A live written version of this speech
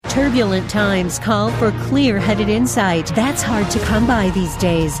Turbulent times call for clear-headed insight. That's hard to come by these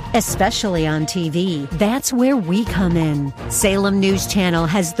days, especially on TV. That's where we come in. Salem News Channel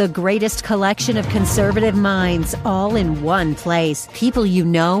has the greatest collection of conservative minds all in one place. People you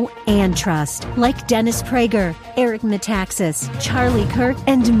know and trust, like Dennis Prager, Eric Metaxas, Charlie Kirk,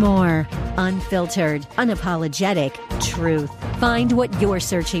 and more. Unfiltered, unapologetic truth. Find what you're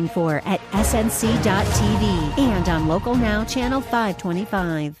searching for at snc.tv and on Local Now, Channel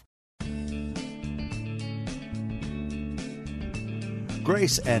 525.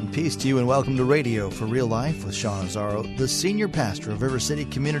 Grace and peace to you, and welcome to Radio for Real Life with Sean Azzaro, the senior pastor of River City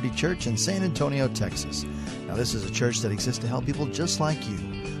Community Church in San Antonio, Texas. Now, this is a church that exists to help people just like you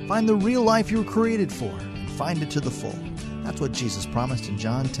find the real life you were created for and find it to the full. That's what Jesus promised in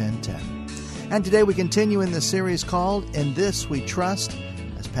John 10:10. And today we continue in this series called In This We Trust,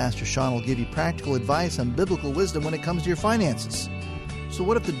 as Pastor Sean will give you practical advice on biblical wisdom when it comes to your finances. So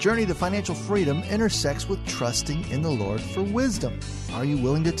what if the journey to financial freedom intersects with trusting in the Lord for wisdom? Are you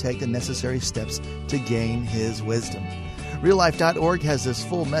willing to take the necessary steps to gain His wisdom? RealLife.org has this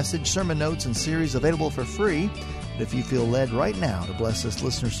full message, sermon notes, and series available for free. But if you feel led right now to bless this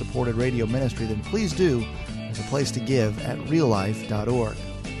listener-supported radio ministry, then please do. There's a place to give at RealLife.org.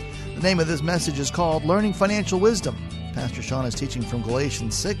 The name of this message is called Learning Financial Wisdom. Pastor Sean is teaching from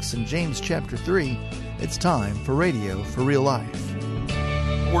Galatians 6 and James chapter 3. It's time for Radio for Real Life.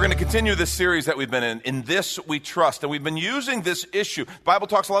 We're going to continue this series that we've been In This We Trust. And we've been using this issue. The Bible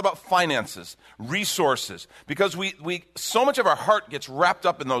talks a lot about finances, resources, because we so much of our heart gets wrapped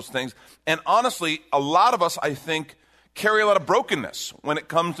up in those things. And honestly, a lot of us, I think, carry a lot of brokenness when it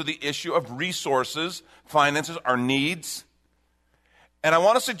comes to the issue of resources, finances, our needs. And I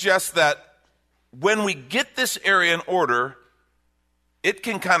want to suggest that when we get this area in order, it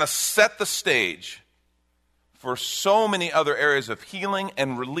can kind of set the stage for so many other areas of healing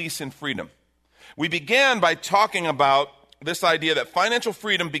and release and freedom. We began by talking about this idea that financial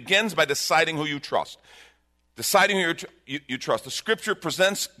freedom begins by deciding who you trust. Deciding who you trust. The Scripture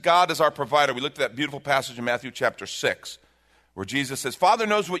presents God as our provider. We looked at that beautiful passage in Matthew chapter 6, where Jesus says, Father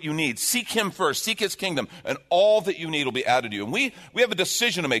knows what you need. Seek Him first. Seek His kingdom, and all that you need will be added to you. And we have a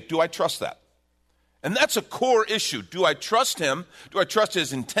decision to make. Do I trust that? And that's a core issue. Do I trust Him? Do I trust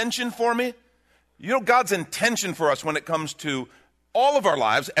His intention for me? You know, God's intention for us when it comes to all of our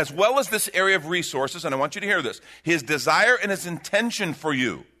lives, as well as this area of resources, and I want you to hear this, His desire and His intention for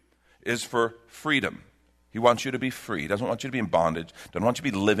you is for freedom. He wants you to be free. He doesn't want you to be in bondage. Doesn't want you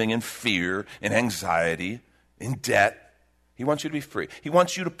to be living in fear, in anxiety, in debt. He wants you to be free. He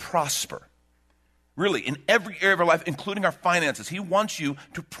wants you to prosper. Really, in every area of our life, including our finances. He wants you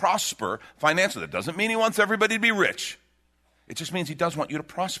to prosper financially. That doesn't mean He wants everybody to be rich. It just means He does want you to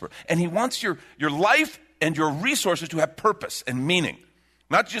prosper. And He wants your life and your resources to have purpose and meaning.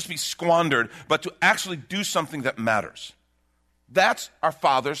 Not to just be squandered, but to actually do something that matters. That's our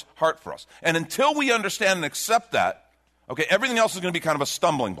Father's heart for us. And until we understand and accept that, okay, everything else is going to be kind of a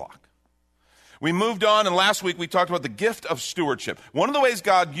stumbling block. We moved on, and last week we talked about the gift of stewardship. One of the ways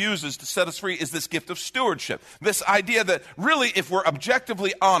God uses to set us free is this gift of stewardship. This idea that really, if we're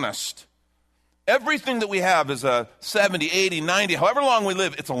objectively honest, everything that we have is a 70, 80, 90, however long we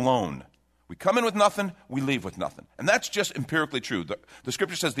live, it's a loan. We come in with nothing, we leave with nothing. And that's just empirically true. The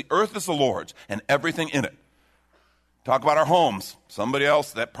Scripture says the earth is the Lord's and everything in it. Talk about our homes. Somebody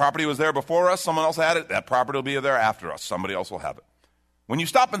else, that property was there before us, someone else had it, that property will be there after us, somebody else will have it. When you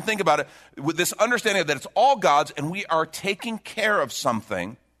stop and think about it, with this understanding that it's all God's and we are taking care of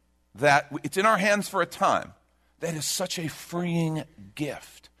something that it's in our hands for a time, that is such a freeing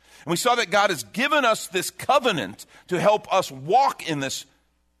gift. And we saw that God has given us this covenant to help us walk in this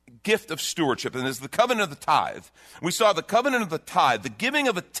gift of stewardship, and it's the covenant of the tithe. We saw the covenant of the tithe, the giving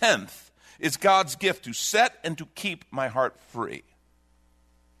of a tenth, is God's gift to set and to keep my heart free.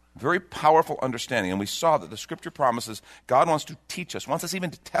 Very powerful understanding. And we saw that the Scripture promises God wants to teach us, wants us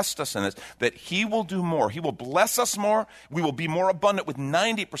even to test us in this, that He will do more. He will bless us more. We will be more abundant with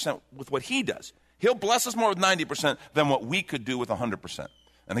 90% with what He does. He'll bless us more with 90% than what we could do with 100%.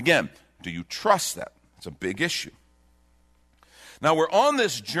 And again, do you trust that? It's a big issue. Now, we're on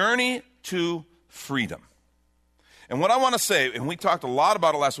this journey to freedom. And what I want to say, and we talked a lot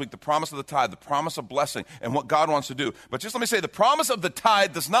about it last week, the promise of the tithe, the promise of blessing, and what God wants to do. But just let me say, the promise of the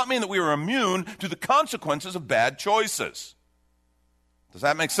tithe does not mean that we are immune to the consequences of bad choices. Does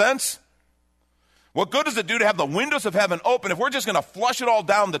that make sense? What good does it do to have the windows of heaven open if we're just going to flush it all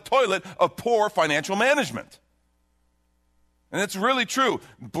down the toilet of poor financial management? And it's really true.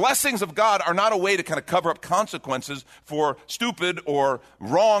 Blessings of God are not a way to kind of cover up consequences for stupid or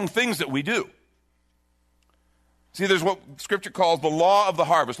wrong things that we do. See, there's what Scripture calls the law of the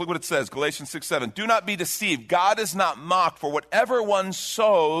harvest. Look what it says, Galatians 6:7. Do not be deceived. God is not mocked, for whatever one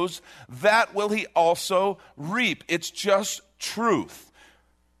sows, that will he also reap. It's just truth.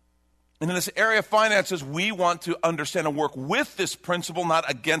 And in this area of finances, we want to understand and work with this principle, not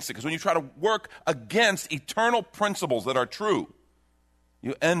against it. Because when you try to work against eternal principles that are true,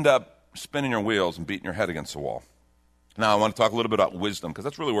 you end up spinning your wheels and beating your head against the wall. Now, I want to talk a little bit about wisdom, because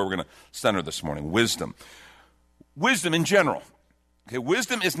that's really where we're going to center this morning, wisdom. Wisdom in general. Okay,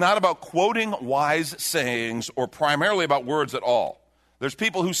 wisdom is not about quoting wise sayings or primarily about words at all. There's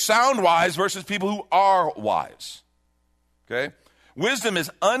people who sound wise versus people who are wise. Okay? Wisdom is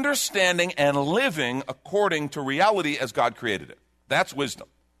understanding and living according to reality as God created it. That's wisdom.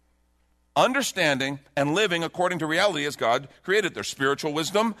 Understanding and living according to reality as God created it. There's spiritual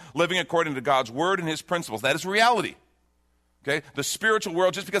wisdom, living according to God's word and his principles. That is reality. Okay? The spiritual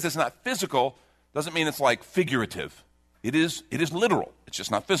world, just because it's not physical, doesn't mean it's like figurative. It is literal. It's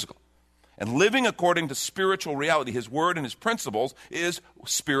just not physical. And living according to spiritual reality, his word and his principles, is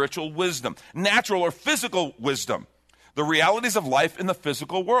spiritual wisdom. Natural or physical wisdom. The realities of life in the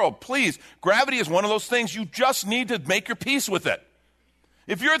physical world. Please, gravity is one of those things you just need to make your peace with it.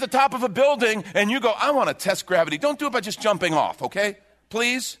 If you're at the top of a building and you go, I want to test gravity, don't do it by just jumping off, okay?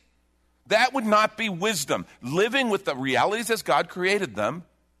 Please? That would not be wisdom. Living with the realities as God created them,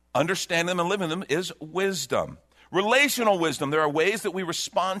 understanding them and living them, is wisdom. Relational wisdom. There are ways that we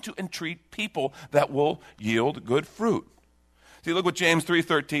respond to and treat people that will yield good fruit. See, look what James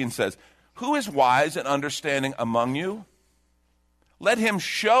 3:13 says. Who is wise and understanding among you? Let him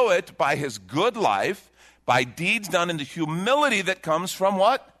show it by his good life, by deeds done in the humility that comes from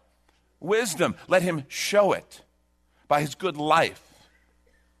what? Wisdom. Let him show it by his good life.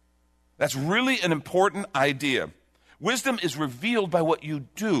 That's really an important idea. Wisdom is revealed by what you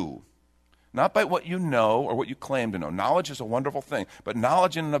do, not by what you know or what you claim to know. Knowledge is a wonderful thing, but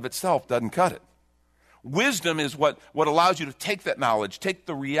knowledge in and of itself doesn't cut it. Wisdom is what allows you to take that knowledge, take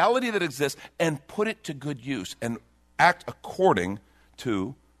the reality that exists, and put it to good use and act according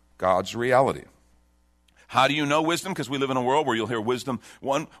to God's reality. How do you know wisdom? Because we live in a world where you'll hear wisdom.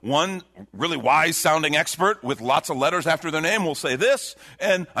 One really wise-sounding expert with lots of letters after their name will say this,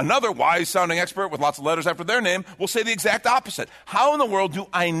 and another wise-sounding expert with lots of letters after their name will say the exact opposite. How in the world do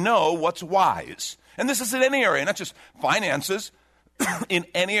I know what's wise? And this is in any area, not just finances, in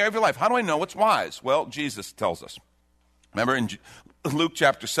any area of your life. How do I know what's wise? Well, Jesus tells us. Remember in Luke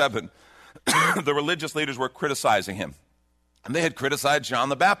chapter 7, the religious leaders were criticizing him. And they had criticized John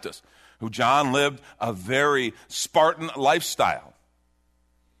the Baptist, who John lived a very Spartan lifestyle.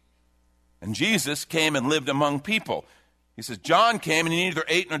 And Jesus came and lived among people. He says, John came and he neither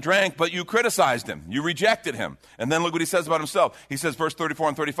ate nor drank, but you criticized him. You rejected him. And then look what he says about himself. He says, verse 34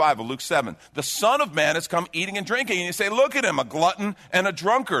 and 35 of Luke 7, the Son of Man has come eating and drinking. And you say, look at him, a glutton and a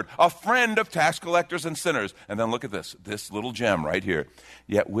drunkard, a friend of tax collectors and sinners. And then look at this little gem right here.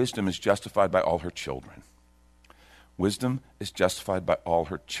 Yet wisdom is justified by all her children. Wisdom is justified by all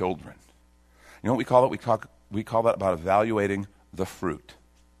her children. You know what we call it? We call that about evaluating the fruit.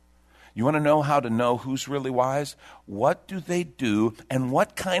 You want to know how to know who's really wise? What do they do, and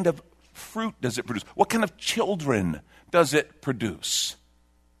what kind of fruit does it produce? What kind of children does it produce?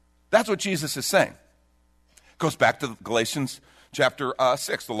 That's what Jesus is saying. It goes back to Galatians chapter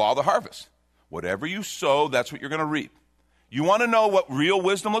 6, the law of the harvest. Whatever you sow, that's what you're going to reap. You want to know what real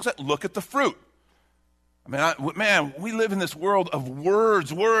wisdom looks like? Look at the fruit. We live in this world of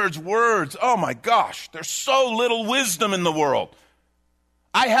words. Oh my gosh, there's so little wisdom in the world.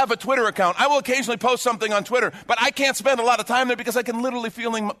 I have a Twitter account. I will occasionally post something on Twitter, but I can't spend a lot of time there because I can literally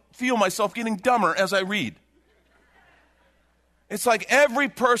feel myself getting dumber as I read. It's like every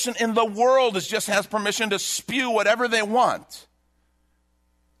person in the world just has permission to spew whatever they want.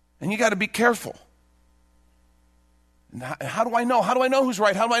 And you got to be careful. How do I know? How do I know who's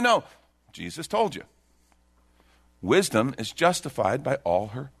right? How do I know? Jesus told you. Wisdom is justified by all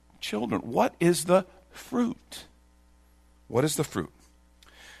her children. What is the fruit? What is the fruit?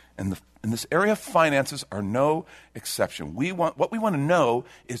 And in this area of finances are no exception. What we want to know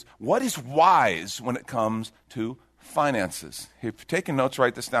is what is wise when it comes to finances. If you're taking notes,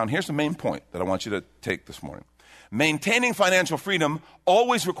 write this down. Here's the main point that I want you to take this morning. Maintaining financial freedom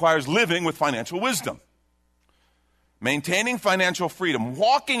always requires living with financial wisdom. Maintaining financial freedom,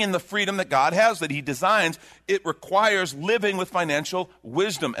 walking in the freedom that God has, that he designs, it requires living with financial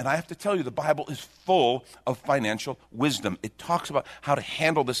wisdom. And I have to tell you, the Bible is full of financial wisdom. It talks about how to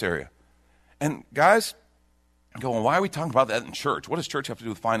handle this area. And guys, go, well, why are we talking about that in church? What does church have to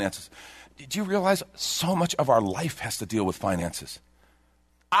do with finances? Did you realize so much of our life has to deal with finances?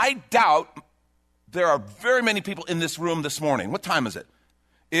 I doubt there are very many people in this room this morning. What time is it?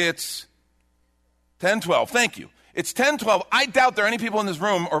 It's 10:12. Thank you. It's 10:12. I doubt there are any people in this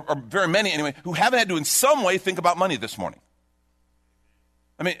room, or very many anyway, who haven't had to in some way think about money this morning.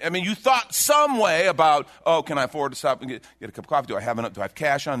 I mean, you thought some way about, can I afford to stop and get a cup of coffee? Do I have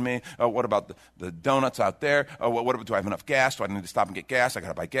cash on me? What about the donuts out there? Do I have enough gas? Do I need to stop and get gas? I got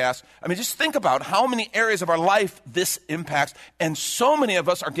to buy gas. I mean, just think about how many areas of our life this impacts, and so many of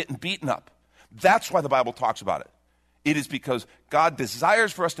us are getting beaten up. That's why the Bible talks about it. It is because God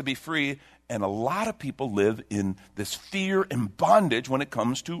desires for us to be free, and a lot of people live in this fear and bondage when it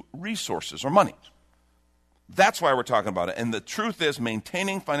comes to resources or money. That's why we're talking about it. And the truth is,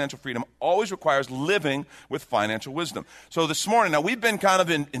 maintaining financial freedom always requires living with financial wisdom. So this morning, now we've been kind of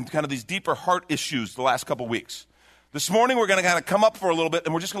in kind of these deeper heart issues the last couple weeks. This morning, we're going to kind of come up for a little bit,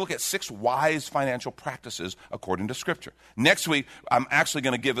 and we're just going to look at 6 wise financial practices according to Scripture. Next week, I'm actually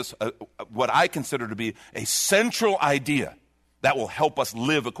going to give us what I consider to be a central idea that will help us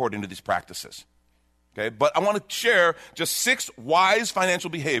live according to these practices. Okay, but I want to share just 6 wise financial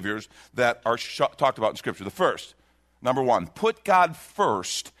behaviors that are talked about in Scripture. The first, number 1, put God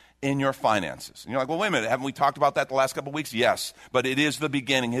first in your finances. And you're like, well, wait a minute, haven't we talked about that the last couple of weeks? Yes, but it is the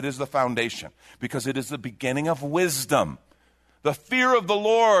beginning, it is the foundation, because it is the beginning of wisdom. The fear of the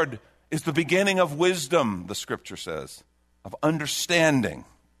Lord is the beginning of wisdom, the Scripture says, of understanding.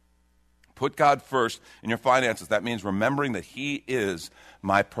 Put God first in your finances. That means remembering that He is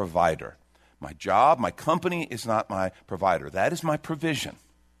my provider. My job, my company is not my provider. That is my provision.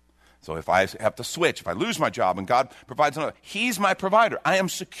 So if I have to switch, if I lose my job and God provides another, He's my provider. I am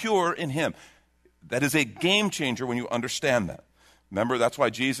secure in Him. That is a game changer when you understand that. Remember, that's why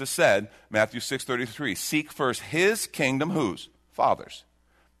Jesus said, Matthew 6:33, seek first His kingdom, whose? Father's.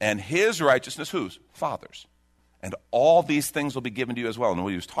 And His righteousness, whose? Father's. And all these things will be given to you as well. And what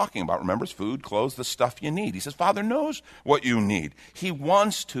He was talking about, remember, is food, clothes, the stuff you need. He says, Father knows what you need. He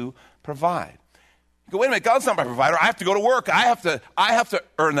wants to provide. You go, wait a minute, God's not my provider. I have to go to work. I have to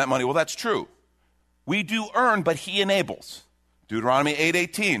earn that money. Well, that's true. We do earn, but He enables. Deuteronomy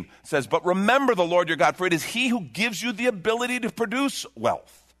 8:18 says, but remember the Lord your God, for it is He who gives you the ability to produce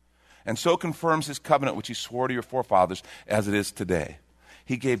wealth, and so confirms His covenant, which He swore to your forefathers as it is today.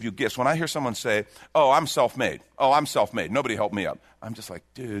 He gave you gifts. When I hear someone say, I'm self-made. I'm self-made. Nobody helped me up. I'm just like,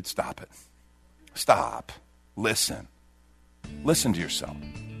 dude, stop it. Stop. Listen. Listen to yourself.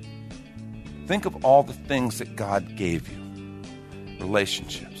 Think of all the things that God gave you.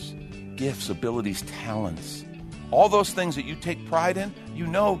 Relationships, gifts, abilities, talents. All those things that you take pride in, you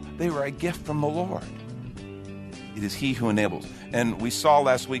know they were a gift from the Lord. It is He who enables. And we saw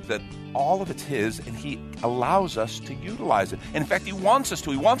last week that all of it's His, and He allows us to utilize it. And in fact, He wants us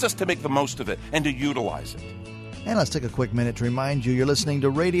to. He wants us to make the most of it and to utilize it. And let's take a quick minute to remind you, you're listening to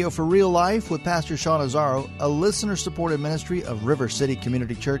Radio for Real Life with Pastor Sean Azzaro, a listener-supported ministry of River City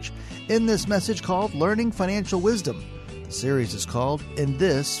Community Church, in this message called Learning Financial Wisdom. The series is called In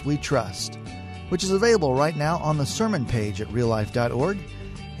This We Trust, which is available right now on the sermon page at reallife.org.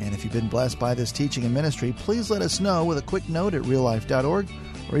 And if you've been blessed by this teaching and ministry, please let us know with a quick note at reallife.org.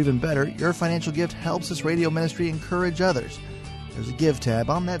 Or even better, your financial gift helps this radio ministry encourage others. There's a Give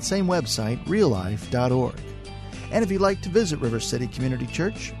tab on that same website, reallife.org. And if you'd like to visit River City Community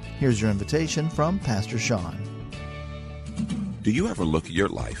Church, here's your invitation from Pastor Sean. Do you ever look at your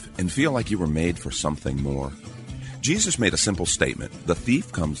life and feel like you were made for something more? Jesus made a simple statement. The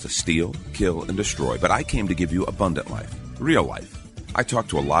thief comes to steal, kill, and destroy, but I came to give you abundant life, real life. I talk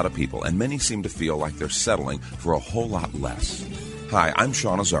to a lot of people, and many seem to feel like they're settling for a whole lot less. Hi, I'm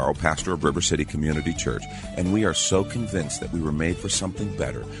Sean Azzaro, pastor of River City Community Church, and we are so convinced that we were made for something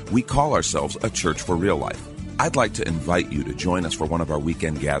better. We call ourselves a church for real life. I'd like to invite you to join us for one of our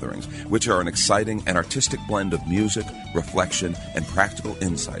weekend gatherings, which are an exciting and artistic blend of music, reflection, and practical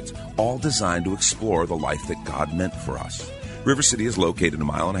insights, all designed to explore the life that God meant for us. River City is located 1.5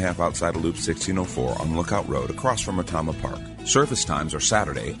 miles outside of Loop 1604 on Lookout Road across from Retama Park. Service times are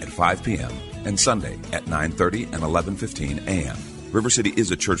Saturday at 5 p.m. and Sunday at 9:30 and 11:15 a.m. River City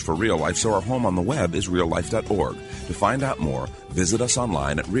is a church for real life, so our home on the web is reallife.org. To find out more, visit us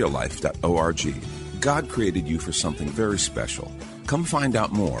online at reallife.org. God created you for something very special. Come find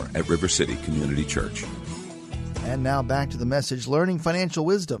out more at River City Community Church. And now back to the message, Learning Financial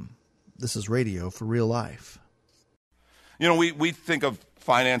Wisdom. This is Radio for Real Life. You know, we think of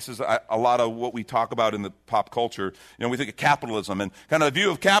finances, a lot of what we talk about in the pop culture, we think of capitalism. And kind of the view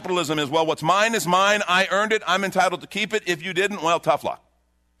of capitalism is, well, what's mine is mine. I earned it. I'm entitled to keep it. If you didn't, well, tough luck.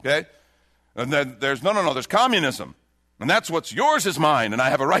 Okay? And then there's there's communism. And that's what's yours is mine, and I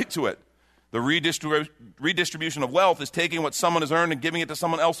have a right to it. The redistribution of wealth is taking what someone has earned and giving it to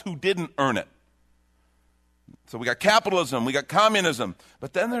someone else who didn't earn it. So we got capitalism, we got communism,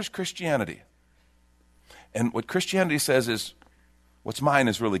 but then there's Christianity. And what Christianity says is, what's mine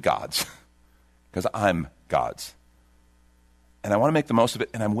is really God's, because I'm God's. And I want to make the most of it,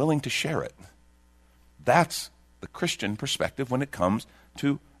 and I'm willing to share it. That's the Christian perspective when it comes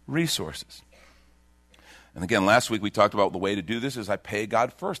to resources. And again, last week we talked about the way to do this is I pay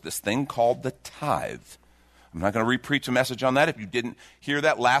God first, this thing called the tithe. I'm not going to re-preach a message on that. If you didn't hear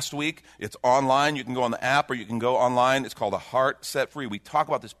that last week, it's online. You can go on the app or you can go online. It's called A Heart Set Free. We talk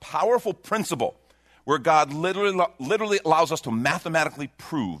about this powerful principle where God literally allows us to mathematically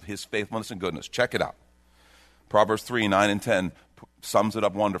prove his faithfulness and goodness. Check it out. Proverbs 3, 9 and 10 sums it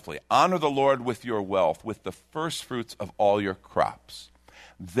up wonderfully. Honor the Lord with your wealth, with the first fruits of all your crops.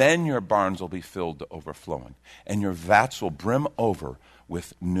 Then your barns will be filled to overflowing, and your vats will brim over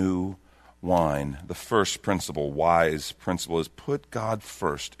with new wine. The first principle, wise principle, is put God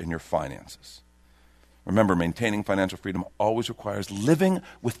first in your finances. Remember, maintaining financial freedom always requires living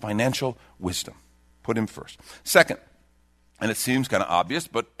with financial wisdom. Put him first. Second, and it seems kind of obvious,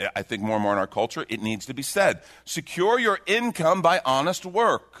 but I think more and more in our culture, it needs to be said. Secure your income by honest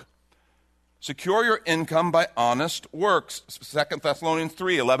work. Secure your income by honest works. 2 Thessalonians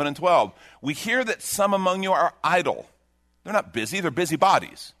 3, 11 and 12. We hear that some among you are idle. They're not busy, they're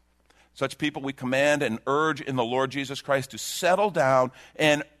busybodies. Such people we command and urge in the Lord Jesus Christ to settle down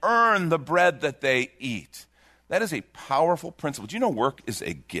and earn the bread that they eat. That is a powerful principle. Do you know work is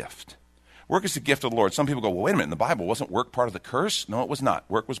a gift? Work is a gift of the Lord. Some people go, well, wait a minute, in the Bible, wasn't work part of the curse? No, it was not.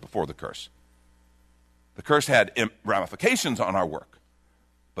 Work was before the curse. The curse had ramifications on our work.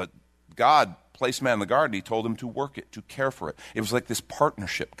 But God placed man in the garden. He told him to work it, to care for it. It was like this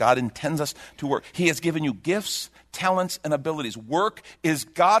partnership. God intends us to work. He has given you gifts, talents, and abilities. Work is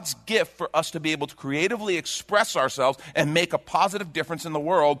God's gift for us to be able to creatively express ourselves and make a positive difference in the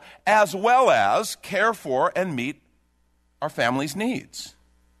world, as well as care for and meet our family's needs.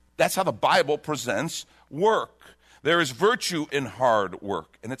 That's how the Bible presents work. There is virtue in hard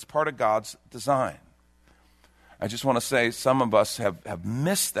work, and it's part of God's design. I just want to say some of us have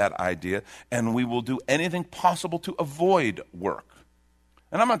missed that idea, and we will do anything possible to avoid work.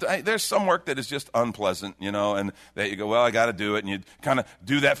 And there's some work that is just unpleasant, and that you go, well, I got to do it, and you kind of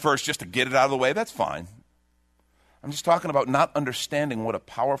do that first just to get it out of the way. That's fine. I'm just talking about not understanding what a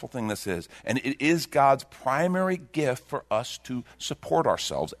powerful thing this is. And it is God's primary gift for us to support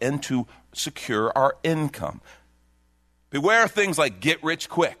ourselves and to secure our income. Beware of things like get rich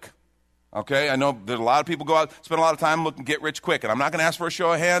quick. Okay, I know there's a lot of people go out, spend a lot of time looking get rich quick, and I'm not going to ask for a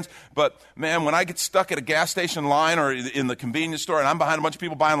show of hands, but man, when I get stuck at a gas station line or in the convenience store and I'm behind a bunch of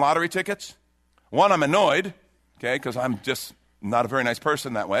people buying lottery tickets, one, I'm annoyed, okay, because I'm just not a very nice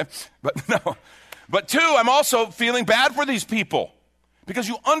person that way, but two, I'm also feeling bad for these people, because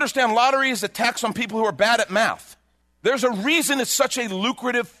you understand lottery is a tax on people who are bad at math. There's a reason it's such a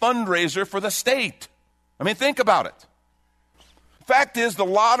lucrative fundraiser for the state. I mean, think about it. Fact is, the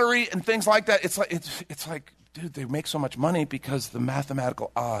lottery and things like that, it's like, dude, they make so much money because the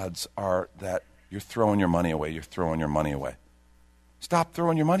mathematical odds are that you're throwing your money away. You're throwing your money away. Stop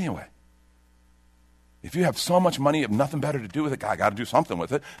throwing your money away. If you have so much money, you have nothing better to do with it, I got to do something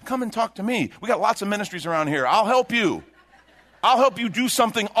with it. Come and talk to me. We got lots of ministries around here. I'll help you. I'll help you do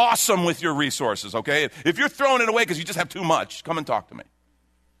something awesome with your resources, okay? If you're throwing it away because you just have too much, come and talk to me.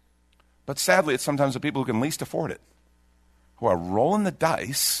 But sadly, it's sometimes the people who can least afford it who are rolling the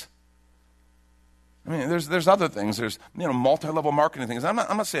dice. I mean, there's other things. There's multi-level marketing things. I'm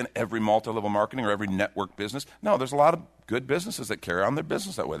not saying every multi-level marketing or every network business. No, there's a lot of good businesses that carry on their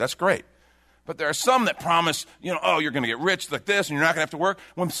business that way. That's great. But there are some that promise, you're going to get rich like this and you're not going to have to work.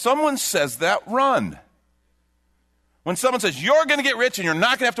 When someone says that, run. When someone says you're going to get rich and you're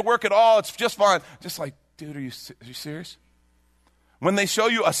not going to have to work at all, it's just fine. Just like, dude, are you serious? When they show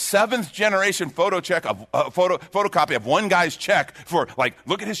you a 7th generation photocopy of one guy's check for,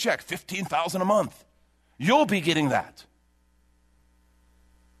 look at his check, $15,000 a month. You'll be getting that.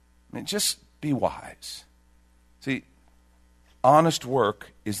 I mean, just be wise. See, honest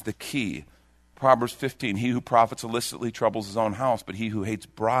work is the key. Proverbs 15, he who profits illicitly troubles his own house, but he who hates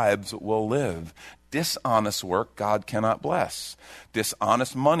bribes will live. Dishonest work God cannot bless.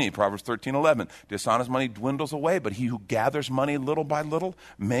 Dishonest money, Proverbs 13:11. Dishonest money dwindles away, but he who gathers money little by little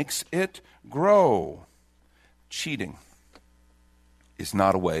makes it grow. Cheating is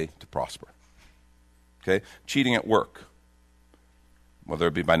not a way to prosper. Okay? Cheating at work, whether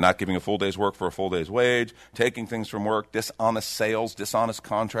it be by not giving a full day's work for a full day's wage, taking things from work, dishonest sales, dishonest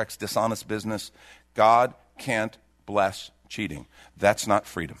contracts, dishonest business. God can't bless cheating. That's not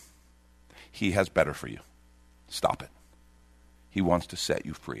freedom. He has better for you. Stop it. He wants to set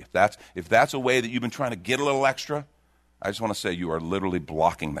you free. If that's a way that you've been trying to get a little extra, I just want to say you are literally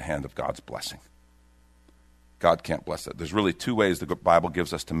blocking the hand of God's blessing. God can't bless that. There's really two ways the Bible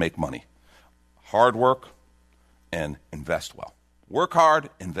gives us to make money. Hard work and invest well. Work hard,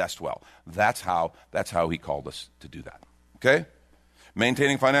 invest well. That's how he called us to do that. Okay?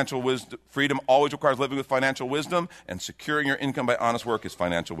 Maintaining financial freedom always requires living with financial wisdom, and securing your income by honest work is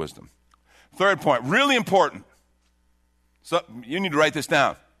financial wisdom. Third point, really important. So you need to write this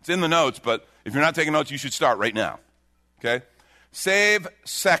down. It's in the notes, but if you're not taking notes, you should start right now. Okay? Save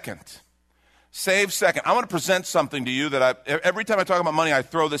second. Save second. I want to present something to you that every time I talk about money, I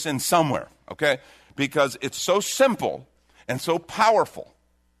throw this in somewhere, okay? Because it's so simple and so powerful.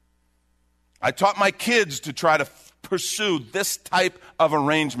 I taught my kids to try to pursue this type of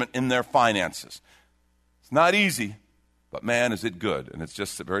arrangement in their finances. It's not easy, but man, is it good. And it's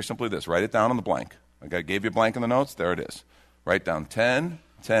just very simply this. Write it down on the blank. Okay, I gave you a blank in the notes. There it is. Write down 10,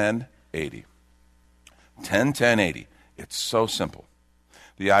 10, 80. 10, 10, 80. It's so simple.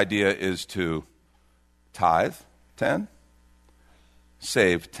 The idea is to tithe 10,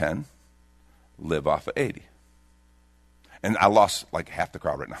 save 10, live off of 80. And I lost like half the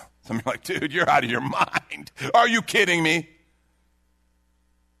crowd right now. Some of you are like, dude, you're out of your mind. Are you kidding me?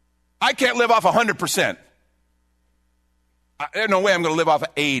 I can't live off 100%. There's no way I'm going to live off of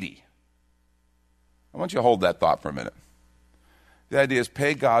 80. I want you to hold that thought for a minute. The idea is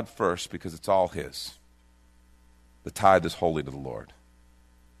pay God first because it's all his. The tithe is holy to the Lord.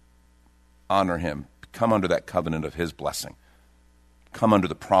 Honor him. Come under that covenant of his blessing. Come under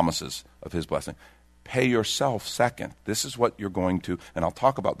the promises of his blessing. Pay yourself second. This is what you're going to, and I'll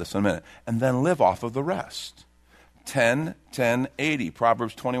talk about this in a minute, and then live off of the rest. 10, 10, 80.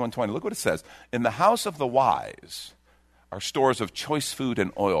 Proverbs 21:20. Look what it says. In the house of the wise are stores of choice food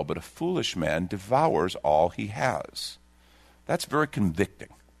and oil, but a foolish man devours all he has. That's very convicting.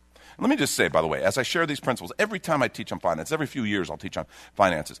 Let me just say, by the way, as I share these principles, every time I teach on finance, every few years I'll teach on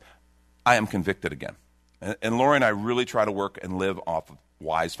finances, I am convicted again. And Lori and I really try to work and live off of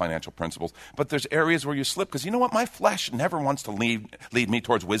wise financial principles. But there's areas where you slip, because you know what? My flesh never wants to lead me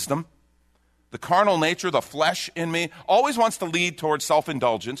towards wisdom. The carnal nature, the flesh in me, always wants to lead towards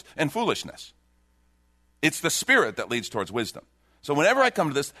self-indulgence and foolishness. It's the spirit that leads towards wisdom. So whenever I come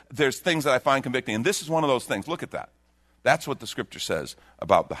to this, there's things that I find convicting, and this is one of those things. Look at that. That's what the scripture says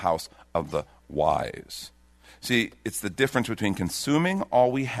about the house of the wise. See, it's the difference between consuming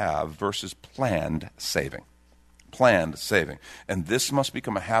all we have versus planned saving. Planned saving. And this must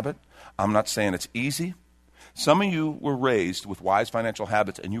become a habit. I'm not saying it's easy. Some of you were raised with wise financial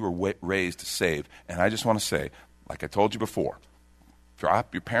habits, and you were raised to save. And I just want to say, like I told you before,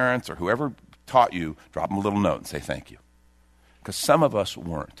 drop your parents or whoever taught you, drop them a little note and say thank you. Because some of us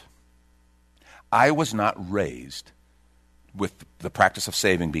weren't. I was not raised with the practice of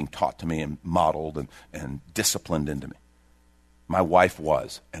saving being taught to me and modeled and disciplined into me. My wife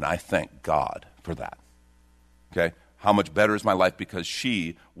was, and I thank God for that. Okay? How much better is my life because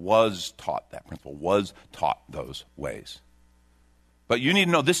she was taught that principle, was taught those ways. But you need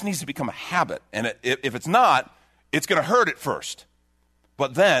to know this needs to become a habit. And if it's not, it's going to hurt at first.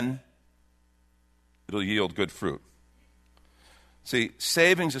 But then it'll yield good fruit. See,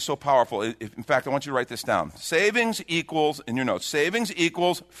 savings is so powerful. In fact, I want you to write this down. Savings equals, in your notes, savings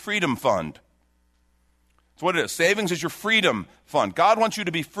equals freedom fund. That's what it is. Savings is your freedom fund. God wants you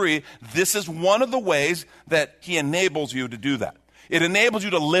to be free. This is one of the ways that he enables you to do that. It enables you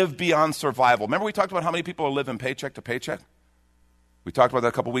to live beyond survival. Remember we talked about how many people are living paycheck to paycheck? We talked about that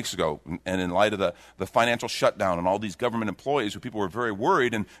a couple weeks ago, and in light of the financial shutdown and all these government employees who people were very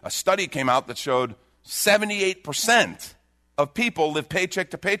worried, and a study came out that showed 78% of people live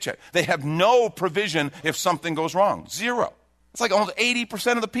paycheck to paycheck. They have no provision if something goes wrong. Zero. It's like almost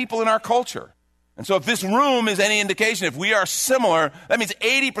 80% of the people in our culture. And so if this room is any indication, if we are similar, that means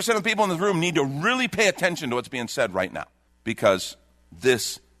 80% of the people in this room need to really pay attention to what's being said right now, because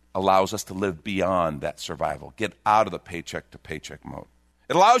this allows us to live beyond that survival, get out of the paycheck to paycheck mode.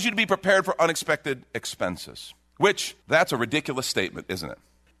 It allows you to be prepared for unexpected expenses, which that's a ridiculous statement, isn't it?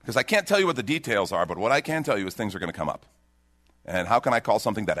 Because I can't tell you what the details are, but what I can tell you is things are going to come up. And how can I call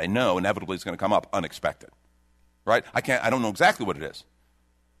something that I know inevitably is going to come up unexpected? Right? I don't know exactly what it is.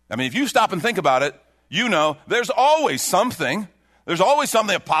 I mean, if you stop and think about it, you know there's always something. There's always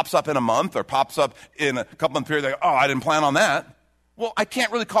something that pops up in a month or pops up in a couple-month period. Like, oh, I didn't plan on that. Well, I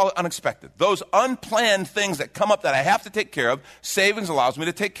can't really call it unexpected. Those unplanned things that come up that I have to take care of, savings allows me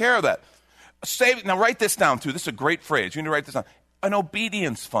to take care of that. Now, write this down, too. This is a great phrase. You need to write this down. An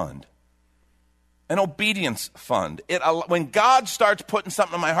obedience fund. An obedience fund. When God starts putting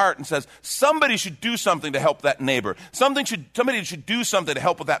something in my heart and says, somebody should do something to help that neighbor. Somebody should do something to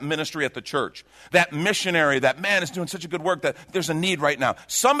help with that ministry at the church. That missionary, that man is doing such a good work that there's a need right now.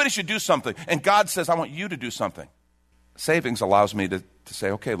 Somebody should do something. And God says, I want you to do something. Savings allows me to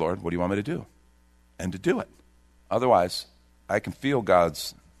say, okay, Lord, what do you want me to do? And to do it. Otherwise, I can feel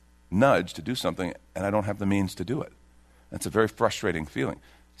God's nudge to do something and I don't have the means to do it. That's a very frustrating feeling.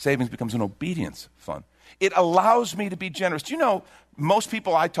 Savings becomes an obedience fund. It allows me to be generous. Do you know most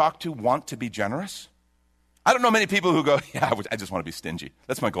people I talk to want to be generous? I don't know many people who go, yeah, I just want to be stingy.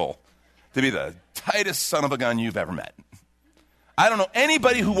 That's my goal, to be the tightest son of a gun you've ever met. I don't know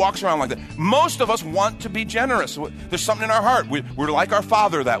anybody who walks around like that. Most of us want to be generous. There's something in our heart. We're like our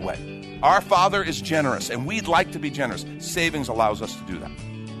Father that way. Our Father is generous, and we'd like to be generous. Savings allows us to do that.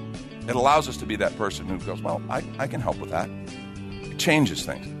 It allows us to be that person who goes, well, I can help with that. It changes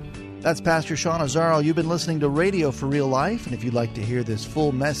things. That's Pastor Sean Azzaro. You've been listening to Radio for Real Life, and if you'd like to hear this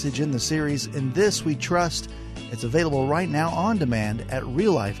full message in the series, In This We Trust, it's available right now on demand at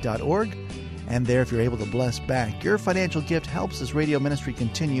reallife.org. And there, if you're able to bless back, your financial gift helps this radio ministry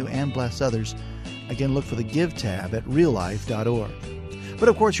continue and bless others. Again, look for the Give tab at reallife.org. But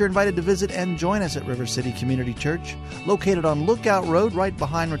of course, you're invited to visit and join us at River City Community Church, located on Lookout Road right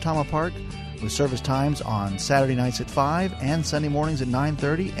behind Retama Park, with service times on Saturday nights at 5 and Sunday mornings at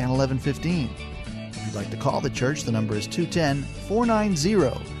 9:30 and 11:15. If you'd like to call the church, the number is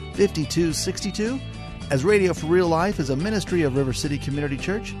 210-490-5262. As Radio for Real Life is a ministry of River City Community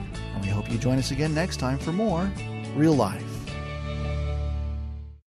Church, and we hope you join us again next time for more Real Life.